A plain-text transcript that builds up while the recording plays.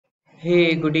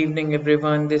Hey, good evening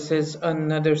everyone. This is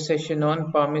another session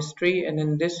on palmistry, and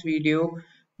in this video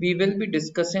we will be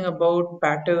discussing about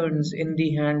patterns in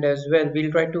the hand as well. We'll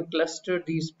try to cluster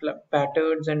these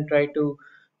patterns and try to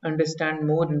understand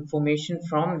more information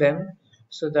from them.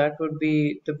 So that would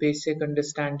be the basic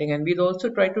understanding, and we'll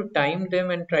also try to time them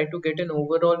and try to get an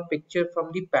overall picture from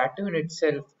the pattern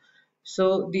itself.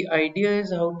 So the idea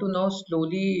is how to now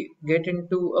slowly get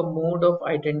into a mode of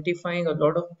identifying a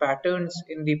lot of patterns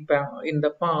in the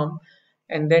palm,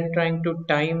 and then trying to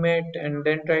time it, and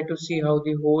then try to see how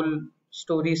the whole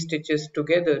story stitches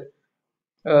together.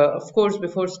 Of course,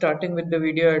 before starting with the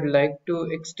video, I'd like to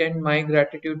extend my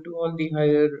gratitude to all the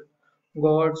higher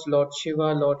gods, Lord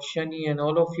Shiva, Lord Shani, and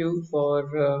all of you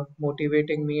for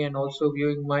motivating me and also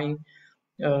viewing my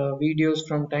videos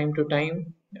from time to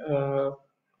time.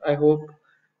 I hope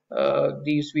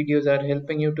these videos are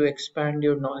helping you to expand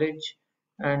your knowledge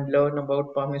and learn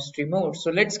about palmistry more.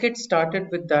 So let's get started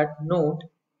with that note.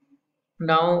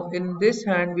 Now, in this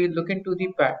hand, we look into the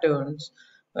patterns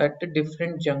at the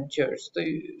different junctures.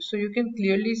 So you can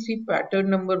clearly see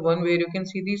pattern number one, where you can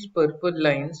see these purple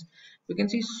lines. You can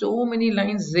see so many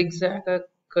lines zigzag are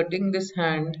cutting this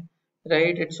hand,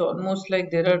 right? It's almost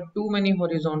like there are too many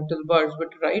horizontal bars, but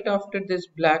right after this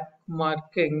black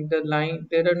marking the line,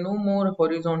 there are no more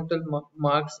horizontal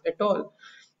marks at all.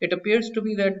 It appears to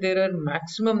be that there are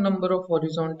maximum number of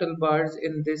horizontal bars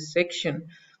in this section.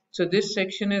 So this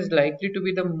section is likely to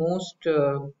be the most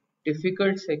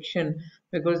difficult section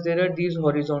because there are these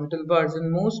horizontal bars,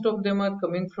 and most of them are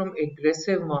coming from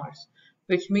aggressive Mars,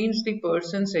 which means the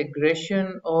person's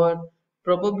aggression, or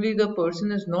probably the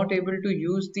person is not able to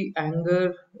use the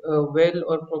anger well,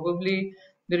 or probably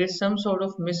there is some sort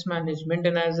of mismanagement,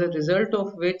 and as a result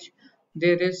of which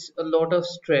there is a lot of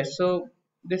stress. So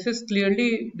this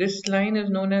line is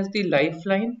known as the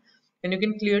lifeline, and you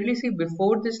can clearly see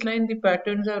before this line the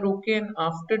patterns are okay, and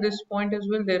after this point as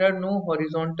well there are no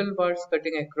horizontal bars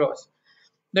cutting across.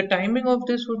 The timing of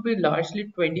this would be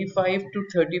largely 25 to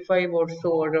 35 or so,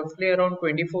 or roughly around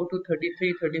 24 to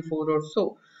 33, 34 or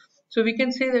so. So we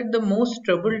can say that the most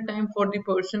troubled time for the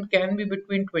person can be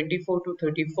between 24 to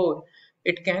 34.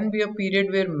 It can be a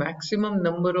period where maximum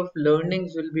number of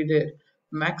learnings will be there,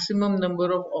 maximum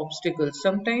number of obstacles.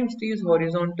 Sometimes these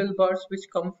horizontal bars which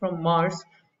come from Mars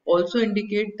also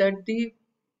indicate that the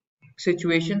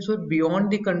situations were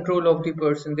beyond the control of the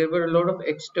person. There were a lot of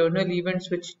external events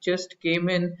which just came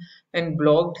in and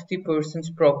blocked the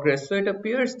person's progress. So it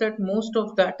appears that most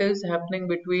of that is happening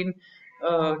between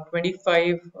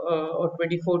 25 or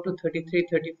 24 to 33,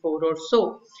 34 or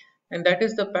so. And that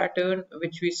is the pattern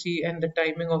which we see, and the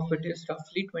timing of it is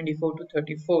roughly 24 to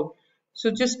 34.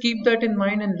 So just keep that in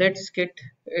mind, and let's get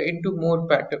into more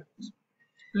patterns.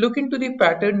 Look into the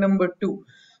pattern number two.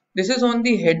 This is on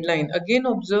the headline. Again,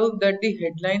 observe that the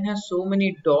headline has so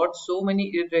many dots, so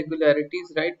many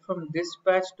irregularities, right from this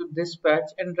patch to this patch,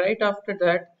 and right after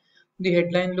that, the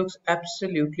headline looks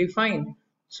absolutely fine.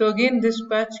 So again, this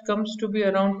patch comes to be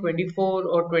around 24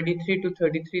 or 23 to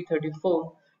 33,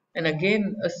 34, and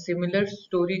again, a similar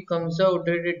story comes out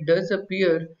that it does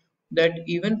appear that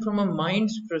even from a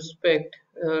mind's perspective,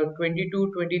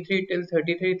 22, 23 till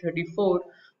 33, 34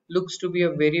 looks to be a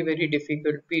very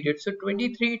difficult period. So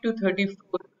 23 to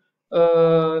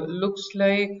 34 looks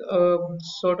like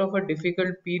sort of a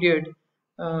difficult period,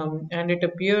 and it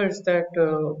appears that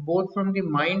both from the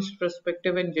mind's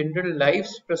perspective and general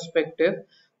life's perspective,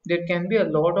 there can be a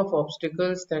lot of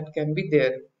obstacles that can be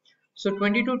there. So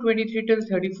 22, 23 till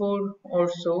 34 or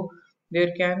so,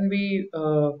 there can be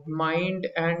mind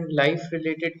and life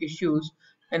related issues,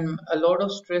 and a lot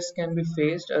of stress can be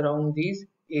faced around these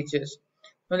ages.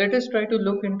 Now let us try to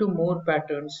look into more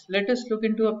patterns. Let us look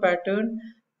into a pattern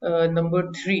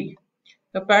number three.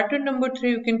 The pattern number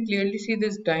three, you can clearly see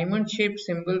this diamond shaped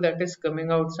symbol that is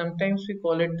coming out. Sometimes we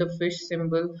call it the fish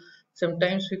symbol,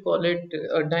 sometimes we call it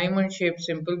a diamond shaped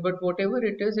symbol, but whatever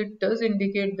it is, it does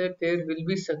indicate that there will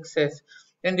be success,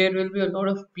 and there will be a lot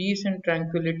of peace and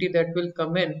tranquility that will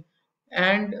come in.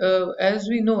 And as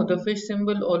we know, the fish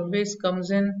symbol always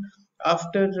comes in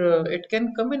after, it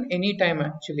can come in any time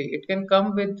actually. It can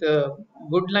come with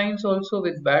good lines, also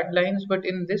with bad lines, but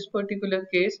in this particular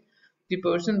case, the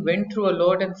person went through a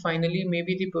lot, and finally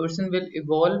maybe the person will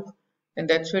evolve, and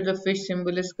that's where the fish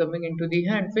symbol is coming into the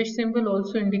hand. Fish symbol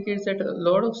also indicates that a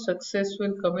lot of success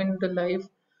will come in the life,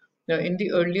 in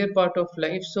the earlier part of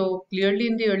life. So clearly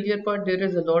in the earlier part there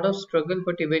is a lot of struggle,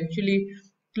 but eventually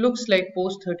it looks like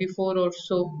post 34 or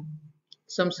so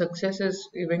some success is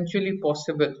eventually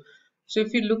possible. So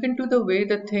if you look into the way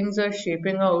that things are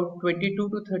shaping out, 22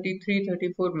 to 33,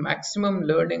 34, maximum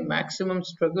learning, maximum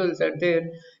struggles are there.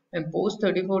 And post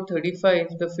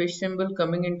 34-35, the fish symbol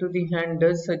coming into the hand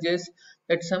does suggest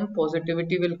that some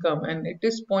positivity will come, and it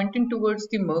is pointing towards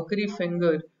the Mercury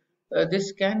finger.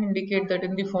 This can indicate that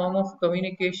in the form of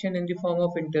communication, in the form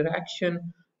of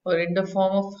interaction, or in the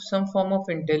form of some form of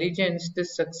intelligence,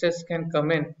 this success can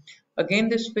come in. Again,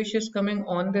 this fish is coming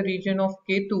on the region of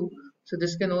Ketu, so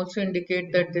this can also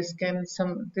indicate that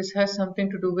this has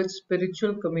something to do with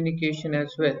spiritual communication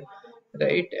as well,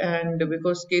 right? And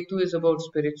because Ketu is about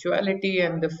spirituality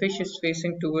and the fish is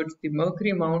facing towards the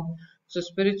Mercury mount, so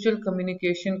spiritual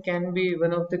communication can be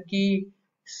one of the key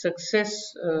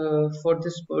success for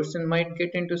this person. Might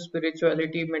get into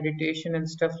spirituality, meditation, and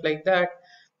stuff like that,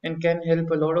 and can help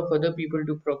a lot of other people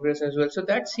to progress as well. So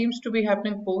that seems to be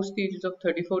happening post the ages of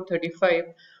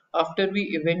 34-35, after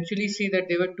we eventually see that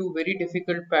there were two very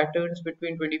difficult patterns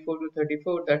between 24 to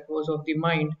 34, that was of the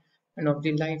mind and of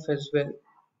the life as well.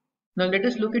 Now let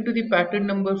us look into the pattern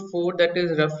number 4, that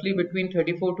is roughly between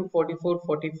 34 to 44,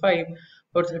 45,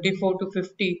 or 34 to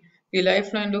 50. The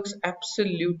lifeline looks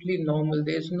absolutely normal.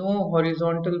 There is no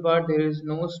horizontal bar, there is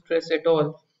no stress at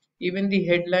all. Even the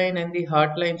headline and the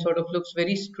heart line sort of looks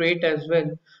very straight as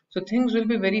well. So things will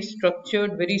be very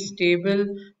structured, very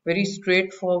stable, very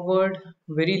straightforward,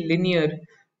 very linear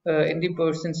in the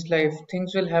person's life.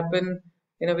 Things will happen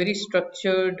in a very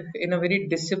structured, in a very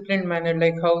disciplined manner,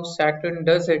 like how Saturn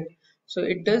does it. So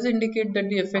it does indicate that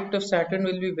the effect of Saturn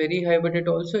will be very high, but it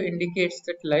also indicates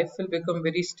that life will become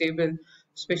very stable,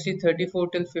 especially 34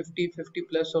 till 50, 50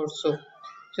 plus or so.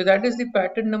 So that is the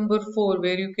pattern number 4,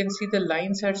 where you can see the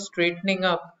lines are straightening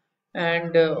up,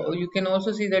 and you can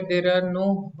also see that there are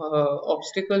no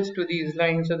obstacles to these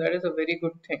lines. So that is a very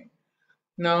good thing.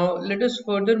 Now let us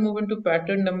further move into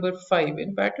pattern number 5.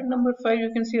 In pattern number 5,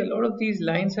 you can see a lot of these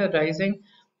lines are rising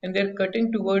and they're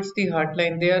cutting towards the heart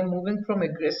line. They are moving from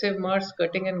aggressive Mars,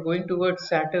 cutting and going towards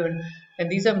Saturn, and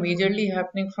these are majorly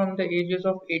happening from the ages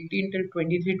of 18 till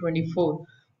 23, 24.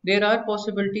 There are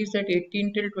possibilities that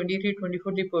 18 till 23,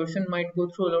 24, the person might go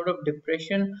through a lot of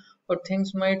depression, or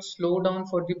things might slow down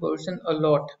for the person a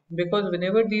lot, because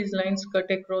whenever these lines cut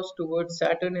across towards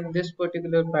Saturn in this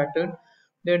particular pattern,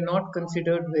 they're not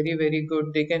considered very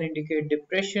good. They can indicate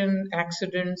depression,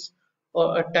 accidents,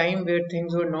 or a time where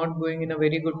things were not going in a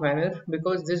very good manner,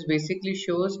 because this basically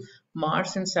shows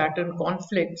Mars and Saturn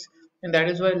conflicts. And that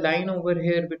is why line over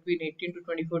here between 18 to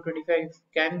 24, 25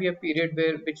 can be a period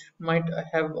where which might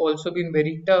have also been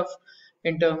very tough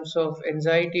in terms of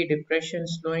anxiety, depression,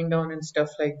 slowing down, and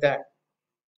stuff like that.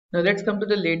 Now let's come to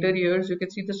the later years. You can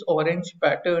see this orange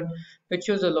pattern, which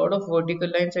shows a lot of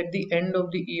vertical lines at the end of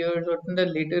the years or in the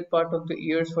later part of the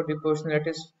years for the person, that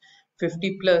is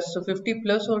 50 plus. So 50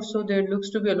 plus or so, there looks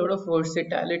to be a lot of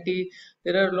versatility.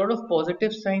 There are a lot of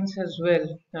positive signs as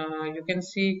well. You can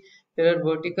see there are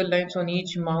vertical lines on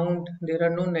each mount. There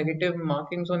are no negative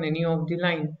markings on any of the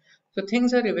line. So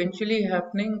things are eventually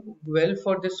happening well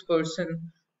for this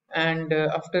person, and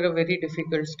after a very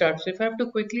difficult start. So if I have to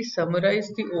quickly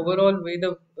summarize the overall way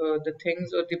the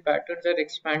things or the patterns are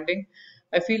expanding,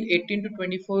 I feel 18 to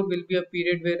 24 will be a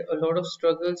period where a lot of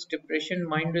struggles, depression,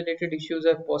 mind related issues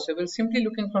are possible, simply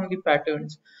looking from the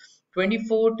patterns.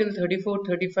 24 till 34,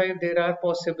 35, there are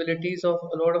possibilities of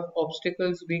a lot of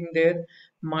obstacles being there.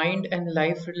 Mind and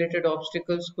life related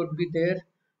obstacles could be there,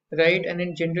 right? And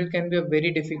in general can be a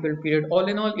very difficult period. All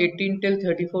in all, 18 till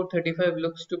 34, 35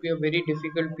 looks to be a very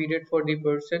difficult period for the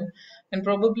person, and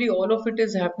probably all of it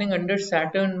is happening under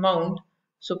Saturn mount.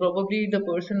 So probably the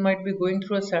person might be going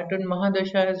through a Saturn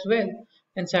Mahadasha as well,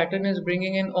 and Saturn is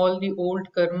bringing in all the old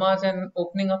karmas and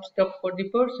opening up stuff for the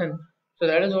person. So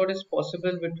that is what is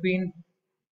possible between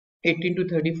 18 to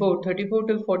 34. 34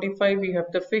 till 45, we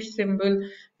have the fish symbol,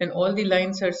 and all the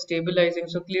lines are stabilizing.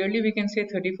 So clearly we can say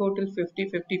 34 till 50,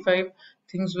 55,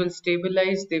 things will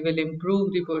stabilize, they will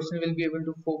improve, the person will be able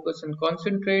to focus and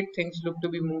concentrate. Things look to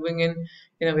be moving in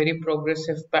a very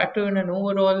progressive pattern, and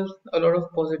overall a lot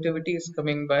of positivity is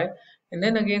coming by. And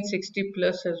then again 60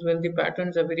 plus as well, the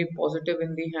patterns are very positive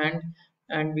in the hand,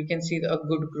 and we can see a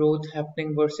good growth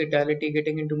happening, versatility,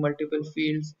 getting into multiple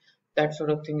fields, that sort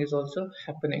of thing is also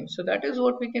happening. So that is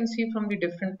what we can see from the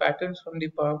different patterns from the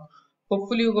palm.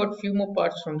 Hopefully you got few more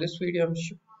parts from this video. I'm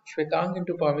Shwetank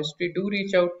into Palmistry. Do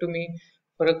reach out to me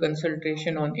for a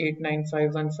consultation on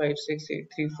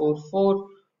 8951568344,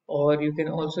 or you can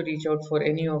also reach out for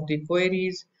any of the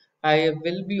queries. I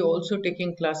will be also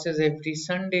taking classes every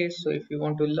Sunday, so if you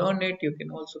want to learn it, you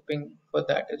can also ping for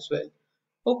that as well.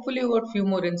 Hopefully you got few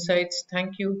more insights.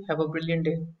 Thank you. Have a brilliant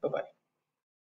day. Bye bye.